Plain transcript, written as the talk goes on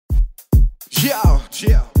Yeah.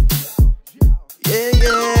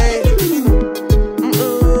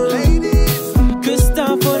 Ladies, good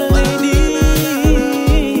stuff for the ladies.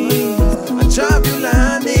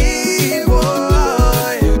 Jabulani,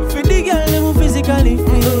 boy. For the girl who physically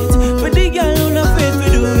fit, for the girl who not fit to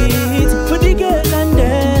do it, for the girls and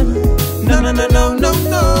them.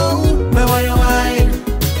 No. Me want you wine,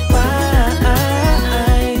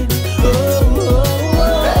 wine. Oh,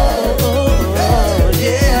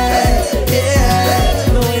 Yeah.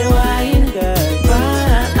 me want you wine, girl,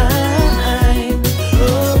 wine.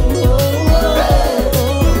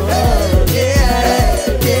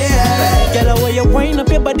 Yeah. Girl, I want you wind up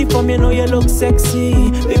your body for me, know you look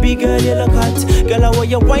sexy. Baby girl, you look hot. Girl, I want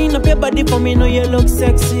you wind up your body for me, know you look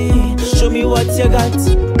sexy. Show me what you got.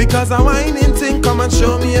 Because I whining thing, come and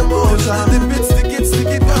show me emotion. Stick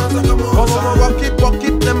it, cause I come on. Cause I'ma walk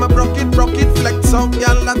it, then I broke it, flex up,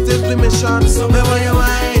 y'all, that is the mission. So me want you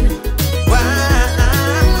wine.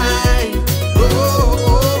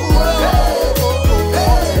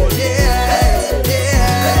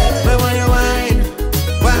 Yeah. Me want you wine.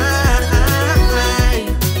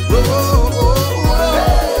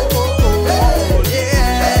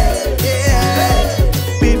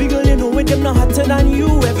 Yeah. Baby girl, you know with them not hotter than you.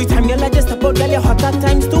 Every time you like just step out, girl, you're hotter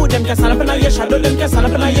times two. Them can stand up in your shadow, them can stand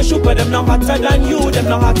up in your shoe, but them not hotter than you. Them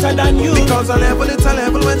not hotter than you. Because a level, it's a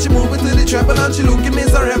level when she move it to the treble and she looking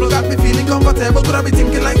miserable. Got me feeling comfortable, could I be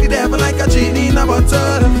thinking like the devil, like a genie in a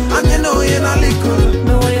bottle. And you know you're not liquor.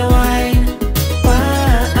 Me want you wine,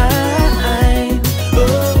 wine.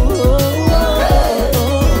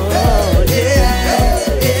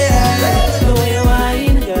 Yeah. Me want you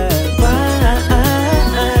wine, girl, wine.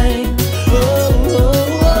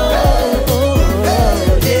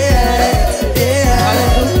 Yeah. I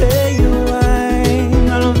love the way you whine,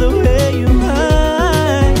 I love the way you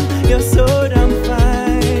whine. You're so damn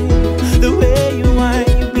fine. The way you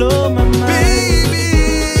whine, you blow my mind. Baby,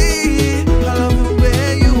 I love the way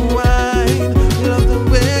you whine. Love the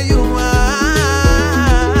way you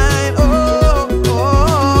whine. Oh.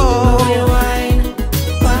 Me want you wine,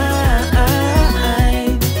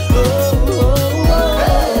 wine.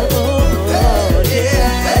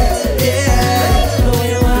 Yeah. Me want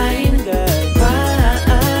you wine, girl,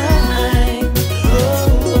 wine.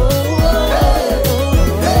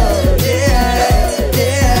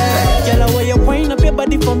 Yeah. Girl, I want you wind up your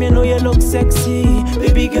body for me, know you look sexy.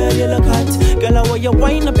 Baby girl, you look hot. Girl, I want you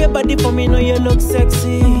wind up your body for me, know you look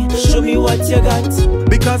sexy. Show me what you got.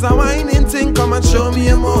 Because a whining thing, come and show me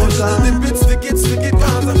emotion. Stick it,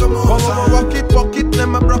 cause I come on. Cause I'ma walk it,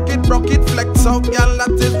 then I broke it, flex up, y'all,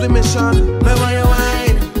 that is the mission. Me want you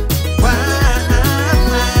wine.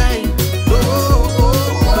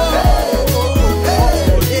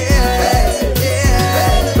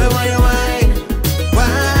 Yeah. Me want you wine.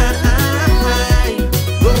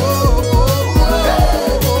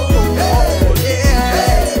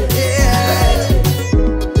 Yeah.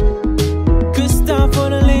 Good stuff for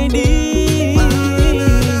the ladies.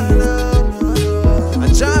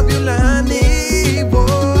 Jabulani,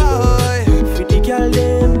 boy. For the girl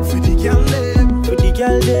them, For the girl them. for the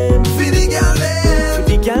girl them.